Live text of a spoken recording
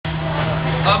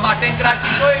Martin Karachi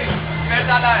koi पैर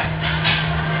डाला है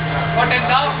what and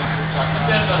down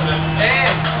hey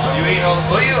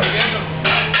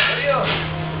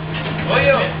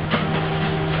oyo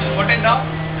what and down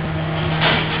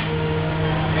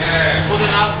put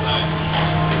it up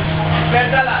पैर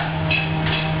डाला है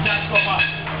just go back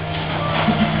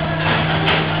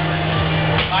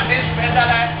Martin पैर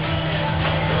डाला है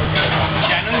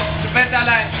Janus पैर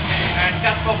डाला है and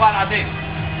just go back आधे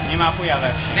Nie ma chuja we.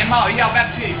 Nie ma, ja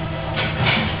wepsi.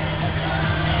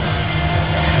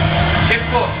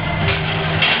 Szybko.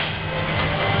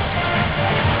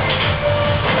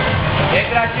 Ek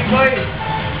rachi koi.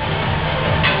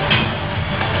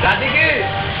 Radhiki.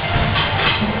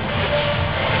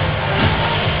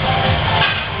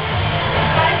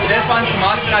 This one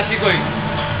small rachi koi.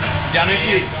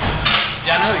 Janushi.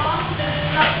 Janui.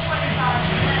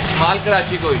 Small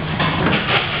rachi koi.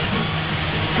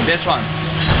 This one.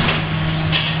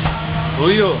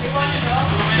 Huyo,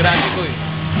 Karachi koi.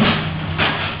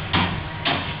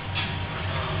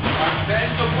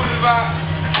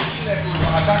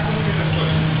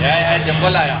 Yeah,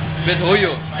 jumble आया. With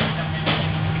Huyo.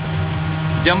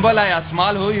 Jumble आया,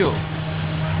 small Huyo.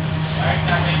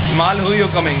 Small Huyo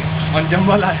coming. On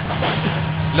jumble आया.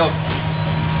 Look.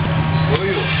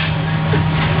 Huyo.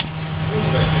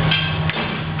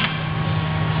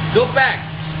 2 packs.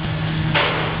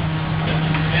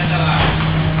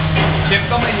 Chip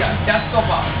Comia, just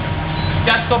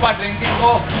sopa drinking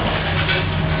coke.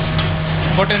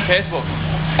 Put in Facebook.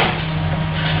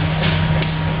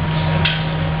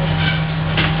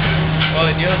 Oh,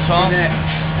 new song.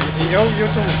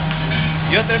 YouTube.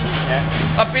 YouTube?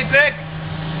 Yeah.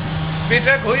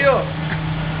 Pitrek, who you?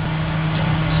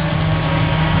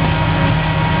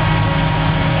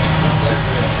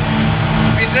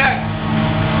 Pitrek,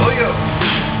 who you?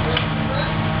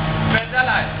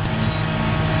 Pedalai.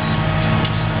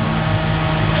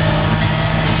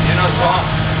 Song.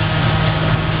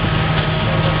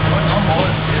 No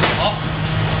more. Up.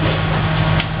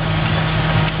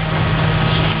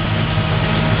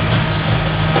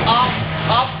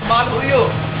 Up, small who you?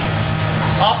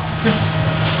 Up.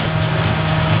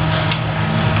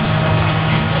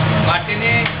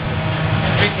 Martini,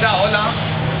 pizza, hola.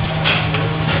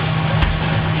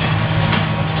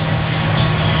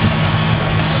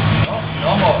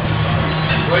 No more.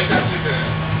 Wait a second.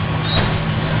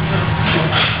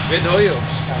 With Hoyo.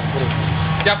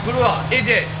 Japurua, EJ.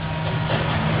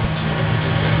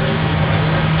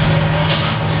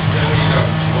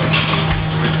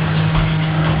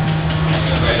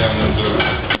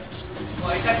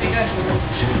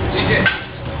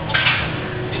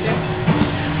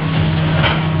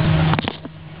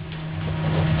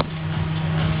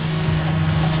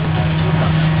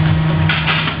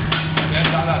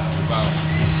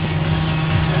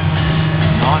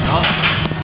 No.